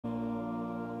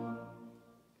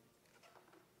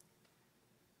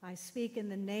I speak in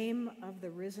the name of the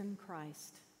risen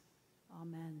Christ.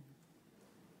 Amen.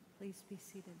 Please be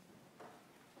seated.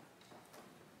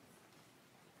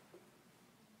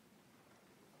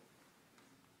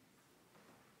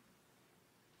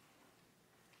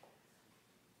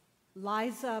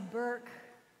 Liza Burke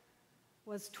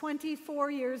was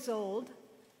 24 years old,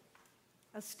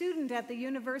 a student at the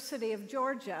University of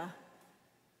Georgia,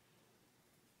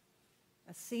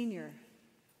 a senior.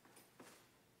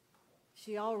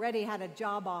 She already had a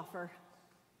job offer,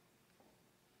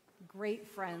 great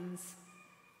friends,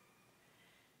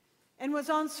 and was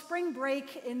on spring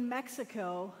break in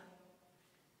Mexico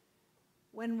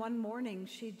when one morning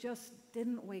she just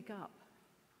didn't wake up.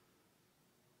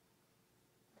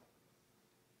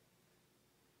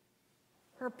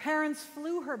 Her parents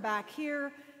flew her back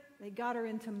here. They got her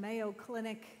into Mayo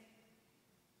Clinic.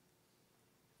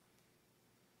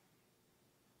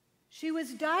 She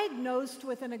was diagnosed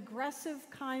with an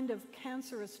aggressive kind of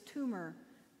cancerous tumor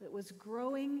that was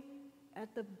growing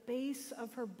at the base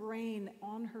of her brain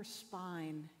on her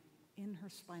spine, in her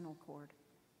spinal cord.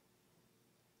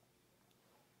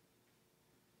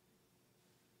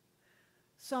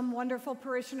 Some wonderful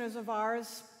parishioners of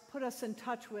ours put us in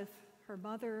touch with her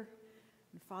mother,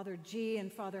 and Father G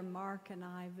and Father Mark and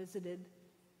I visited,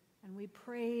 and we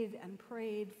prayed and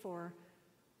prayed for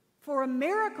a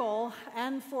miracle,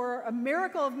 and for a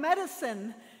miracle of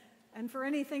medicine, and for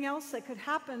anything else that could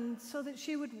happen so that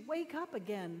she would wake up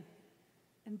again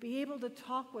and be able to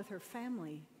talk with her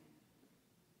family.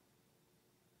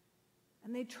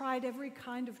 And they tried every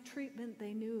kind of treatment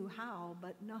they knew how,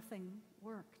 but nothing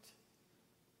worked.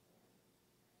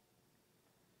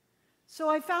 So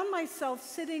I found myself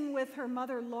sitting with her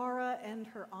mother Laura and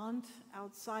her aunt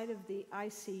outside of the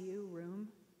ICU room.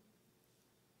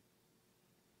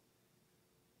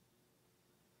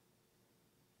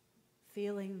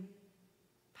 Feeling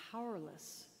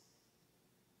powerless.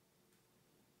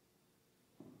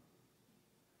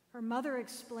 Her mother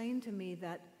explained to me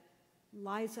that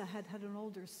Liza had an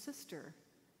older sister,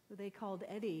 who they called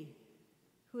Eddie,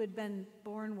 who had been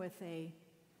born with a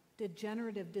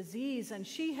degenerative disease, and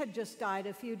she had just died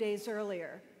a few days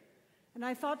earlier. And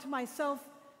I thought to myself,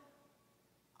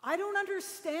 I don't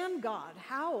understand, God,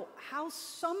 how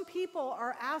some people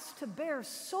are asked to bear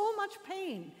so much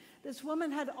pain. This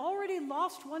woman had already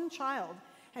lost one child,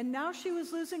 and now she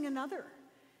was losing another.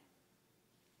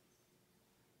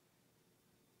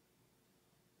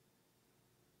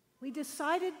 We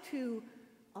decided to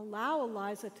allow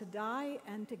Liza to die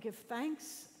and to give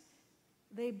thanks.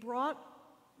 They brought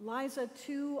Liza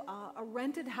to a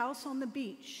rented house on the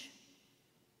beach.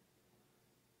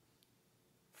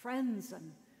 Friends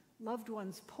and loved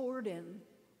ones poured in.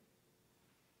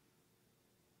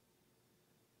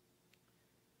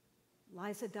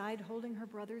 Liza died holding her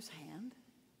brother's hand.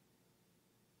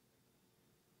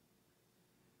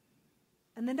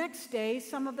 And the next day,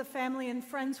 some of the family and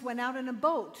friends went out in a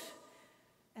boat,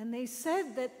 and they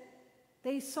said that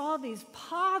they saw these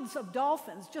pods of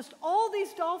dolphins, just all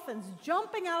these dolphins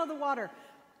jumping out of the water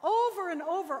over and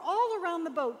over, all around the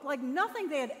boat, like nothing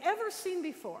they had ever seen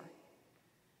before.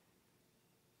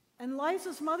 And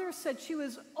Liza's mother said she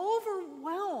was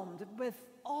overwhelmed with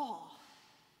awe.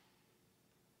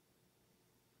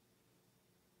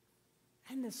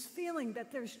 And this feeling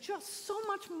that there's just so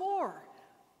much more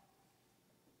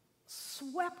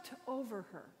swept over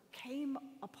her, came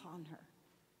upon her.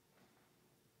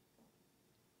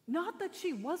 Not that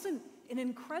she wasn't in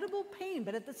incredible pain,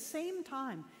 but at the same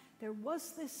time, there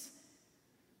was this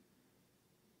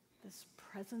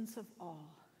presence of awe.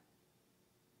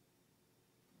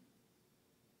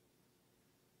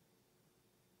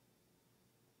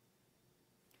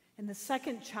 In the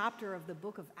second chapter of the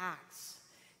book of Acts,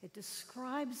 it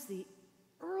describes the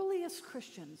earliest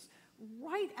Christians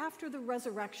right after the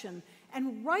resurrection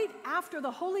and right after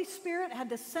the Holy Spirit had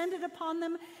descended upon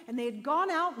them and they had gone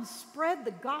out and spread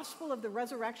the gospel of the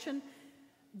resurrection.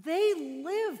 They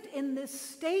lived in this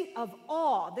state of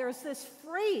awe. There's this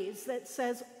phrase that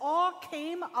says, awe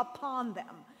came upon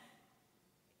them.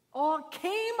 Awe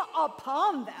came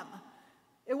upon them.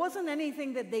 It wasn't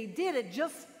anything that they did, it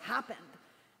just happened.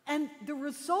 And the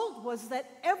result was that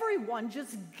everyone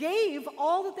just gave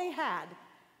all that they had.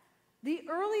 The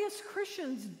earliest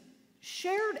Christians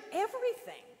shared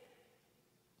everything.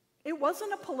 It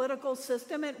wasn't a political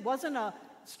system. It wasn't a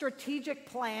strategic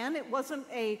plan. It wasn't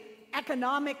an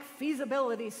economic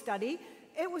feasibility study.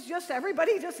 It was just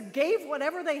everybody just gave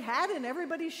whatever they had and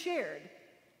everybody shared.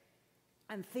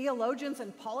 And theologians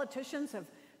and politicians have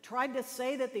tried to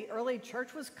say that the early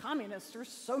church was communist or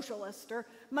socialist or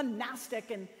monastic,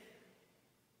 but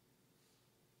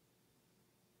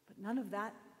none of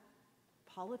that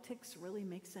politics really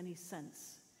makes any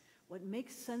sense. What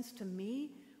makes sense to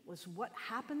me was what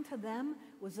happened to them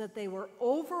was that they were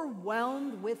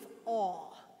overwhelmed with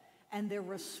awe, and their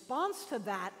response to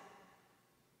that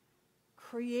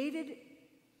created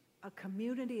a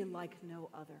community like no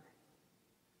other.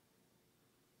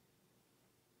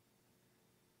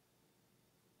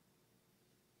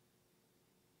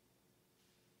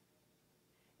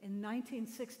 In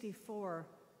 1964,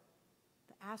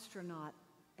 the astronaut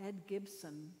Ed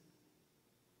Gibson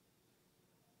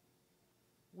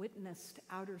witnessed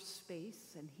outer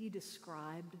space, and he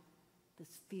described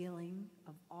this feeling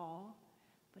of awe,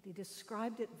 but he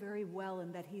described it very well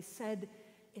in that he said,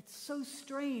 "It's so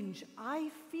strange. I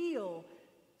feel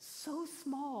so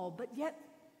small, but yet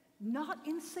not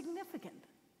insignificant."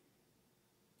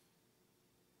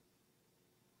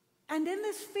 And in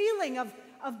this feeling of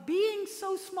being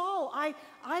so small,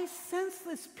 I sense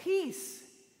this peace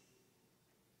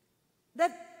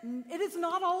that it is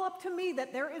not all up to me,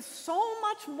 that there is so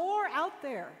much more out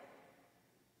there.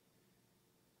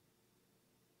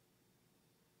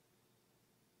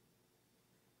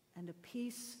 And a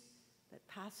peace that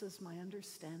passes my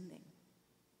understanding.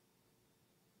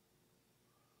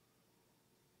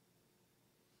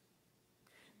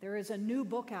 There is a new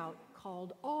book out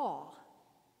called Awe,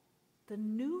 The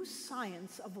New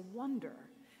Science of Wonder,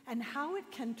 and How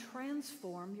It Can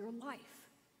Transform Your Life,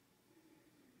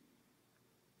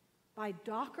 by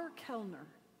Dr. Kellner.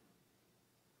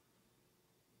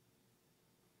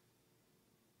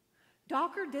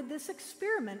 Docker did this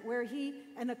experiment where he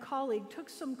and a colleague took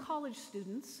some college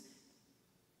students.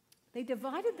 They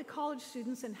divided the college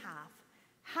students in half.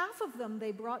 Half of them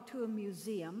they brought to a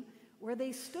museum where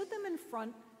they stood them in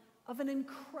front of an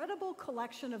incredible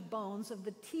collection of bones of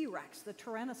the T-Rex, the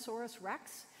Tyrannosaurus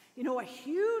Rex. You know, a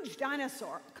huge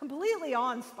dinosaur, completely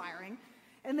awe-inspiring.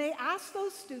 And they asked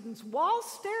those students, while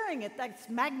staring at this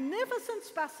magnificent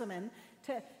specimen,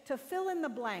 to fill in the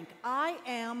blank. I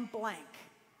am blank.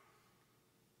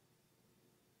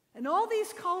 And all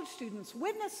these college students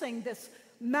witnessing this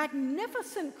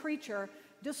magnificent creature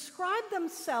described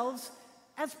themselves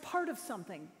as part of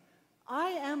something.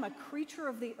 I am a creature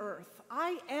of the earth.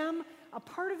 I am a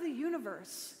part of the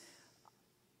universe.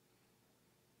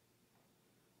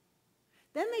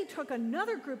 Then they took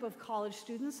another group of college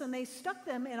students and they stuck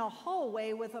them in a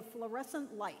hallway with a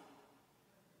fluorescent light,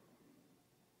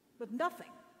 with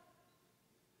nothing.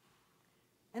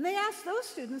 And they asked those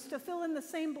students to fill in the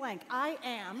same blank, I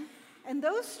am, and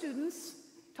those students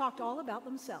talked all about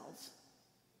themselves.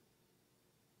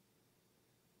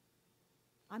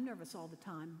 I'm nervous all the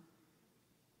time.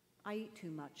 I eat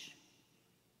too much.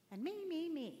 And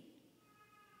me.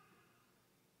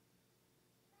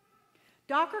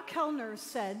 Dr. Kellner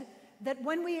said that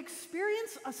when we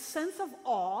experience a sense of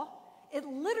awe, it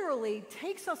literally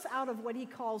takes us out of what he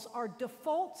calls our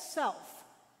default self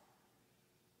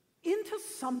into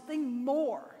something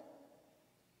more.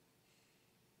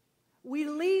 We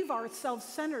leave our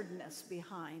self-centeredness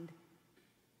behind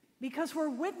because we're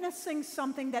witnessing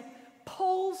something that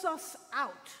pulls us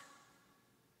out.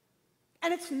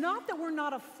 And it's not that we're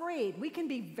not afraid. We can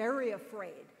be very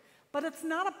afraid. But it's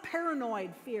not a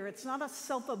paranoid fear. It's not a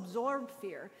self-absorbed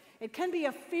fear. It can be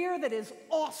a fear that is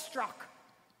awestruck.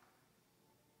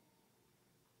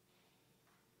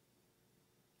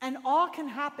 And awe can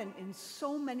happen in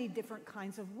so many different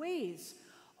kinds of ways.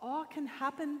 Awe can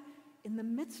happen in the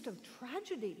midst of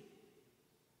tragedy.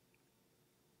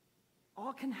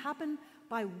 Awe can happen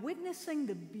by witnessing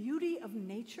the beauty of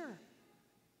nature.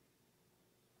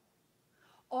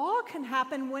 Awe can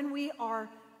happen when we are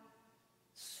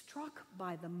struck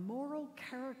by the moral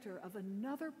character of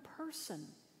another person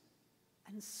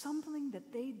and something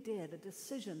that they did, a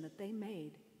decision that they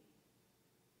made.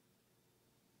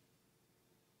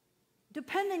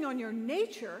 Depending on your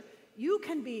nature, you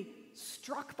can be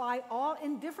struck by awe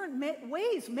in different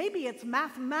ways. Maybe it's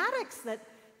mathematics that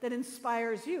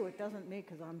inspires you. It doesn't me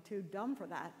because I'm too dumb for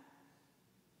that.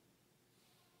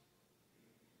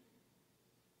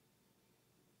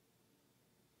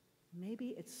 Maybe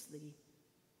it's the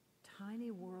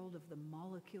tiny world of the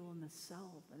molecule in the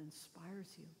cell that inspires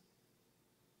you.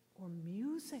 Or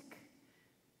music.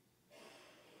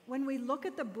 When we look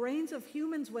at the brains of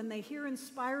humans when they hear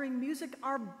inspiring music,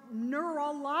 our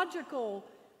neurological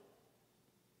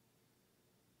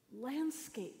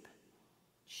landscape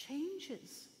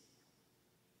changes.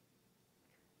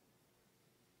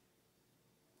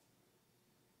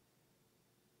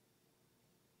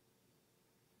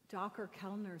 Dr.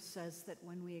 Kellner says that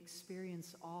when we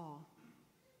experience awe,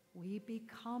 we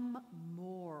become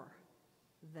more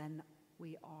than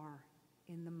we are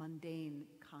in the mundane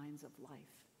kinds of life.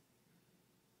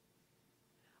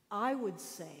 I would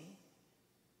say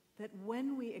that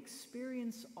when we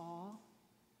experience awe,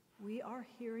 we are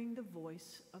hearing the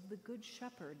voice of the Good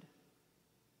Shepherd.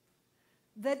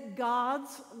 That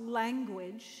God's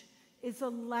language is a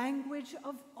language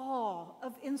of awe,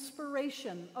 of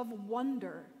inspiration, of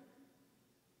wonder.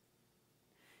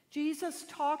 Jesus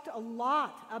talked a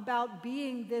lot about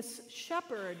being this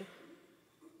shepherd.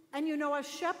 And you know, a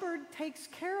shepherd takes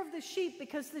care of the sheep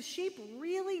because the sheep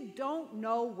really don't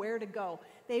know where to go.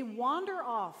 They wander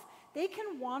off. They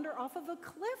can wander off of a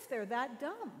cliff. They're that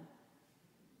dumb.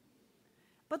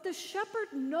 But the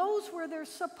shepherd knows where they're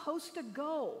supposed to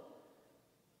go.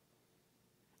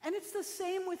 And it's the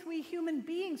same with we human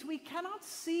beings. We cannot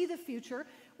see the future.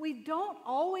 We don't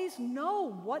always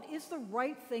know what is the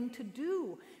right thing to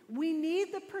do. We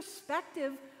need the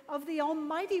perspective of the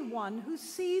Almighty One who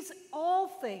sees all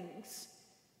things.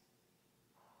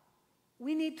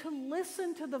 We need to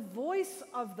listen to the voice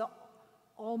of the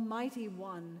Almighty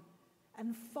One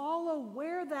and follow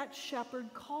where that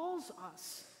shepherd calls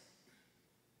us,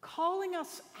 calling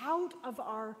us out of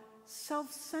our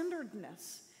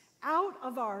self-centeredness, out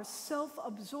of our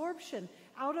self-absorption,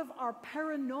 out of our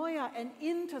paranoia and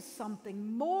into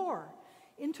something more,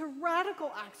 into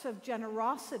radical acts of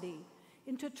generosity,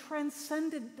 into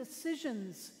transcendent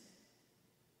decisions,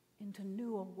 into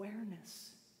new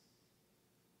awareness.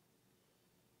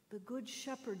 The Good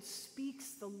Shepherd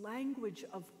speaks the language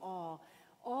of awe.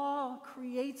 Awe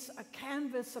creates a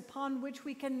canvas upon which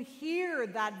we can hear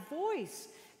that voice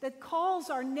that calls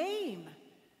our name.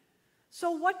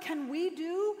 So what can we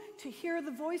do to hear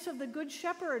the voice of the Good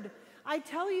Shepherd? I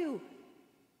tell you,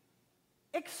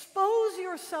 expose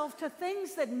yourself to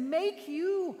things that make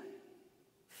you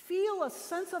feel a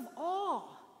sense of awe.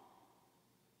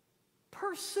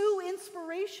 Pursue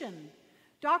inspiration.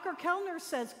 Dr. Kellner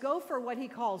says go for what he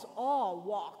calls awe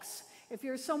walks. If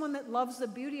you're someone that loves the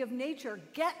beauty of nature,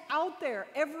 get out there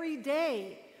every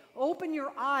day. Open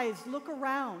your eyes, look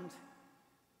around.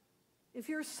 If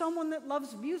you're someone that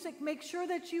loves music, make sure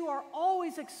that you are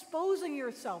always exposing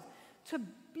yourself to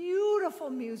beautiful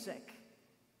music.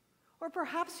 Or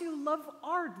perhaps you love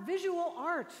art, visual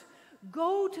art.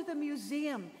 Go to the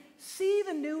museum, see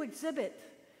the new exhibit.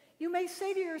 You may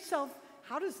say to yourself,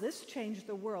 how does this change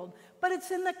the world? But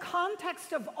it's in the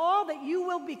context of awe that you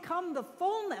will become the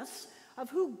fullness of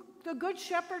who the Good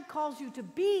Shepherd calls you to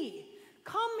be.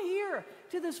 Come here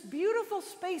to this beautiful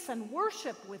space and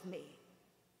worship with me.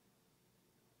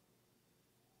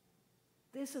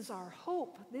 This is our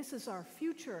hope. This is our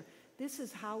future. This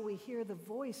is how we hear the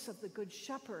voice of the Good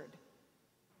Shepherd,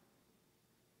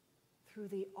 through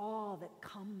the awe that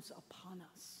comes upon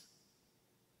us.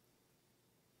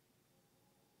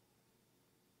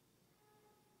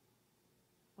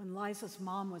 When Liza's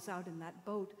mom was out in that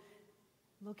boat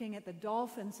looking at the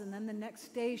dolphins, and then the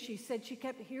next day she said she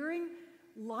kept hearing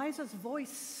Liza's voice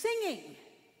singing.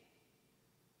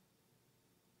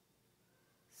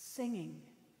 Singing.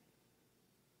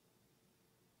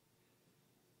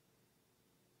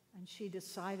 And she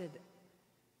decided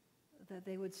that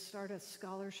they would start a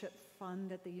scholarship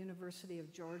fund at the University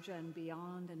of Georgia and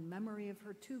beyond in memory of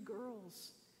her two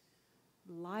girls,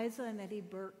 Liza and Eddie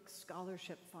Burke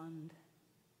Scholarship Fund,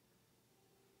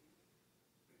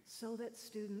 so that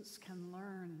students can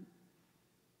learn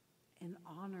in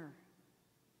honor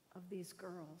of these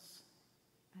girls.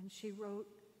 And she wrote,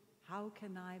 "How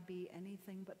can I be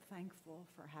anything but thankful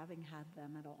for having had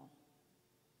them at all?"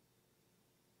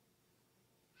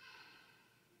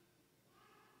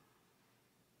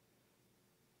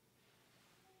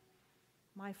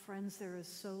 My friends, there is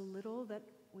so little that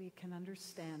we can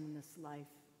understand in this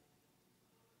life.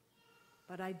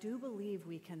 But I do believe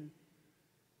we can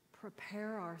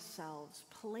prepare ourselves,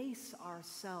 place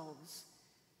ourselves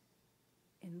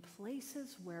in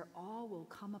places where awe will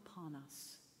come upon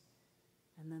us,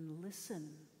 and then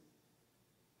listen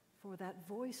for that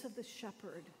voice of the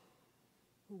shepherd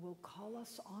who will call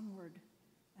us onward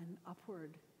and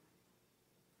upward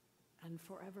and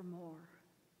forevermore.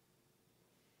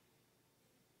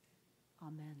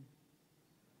 Amen.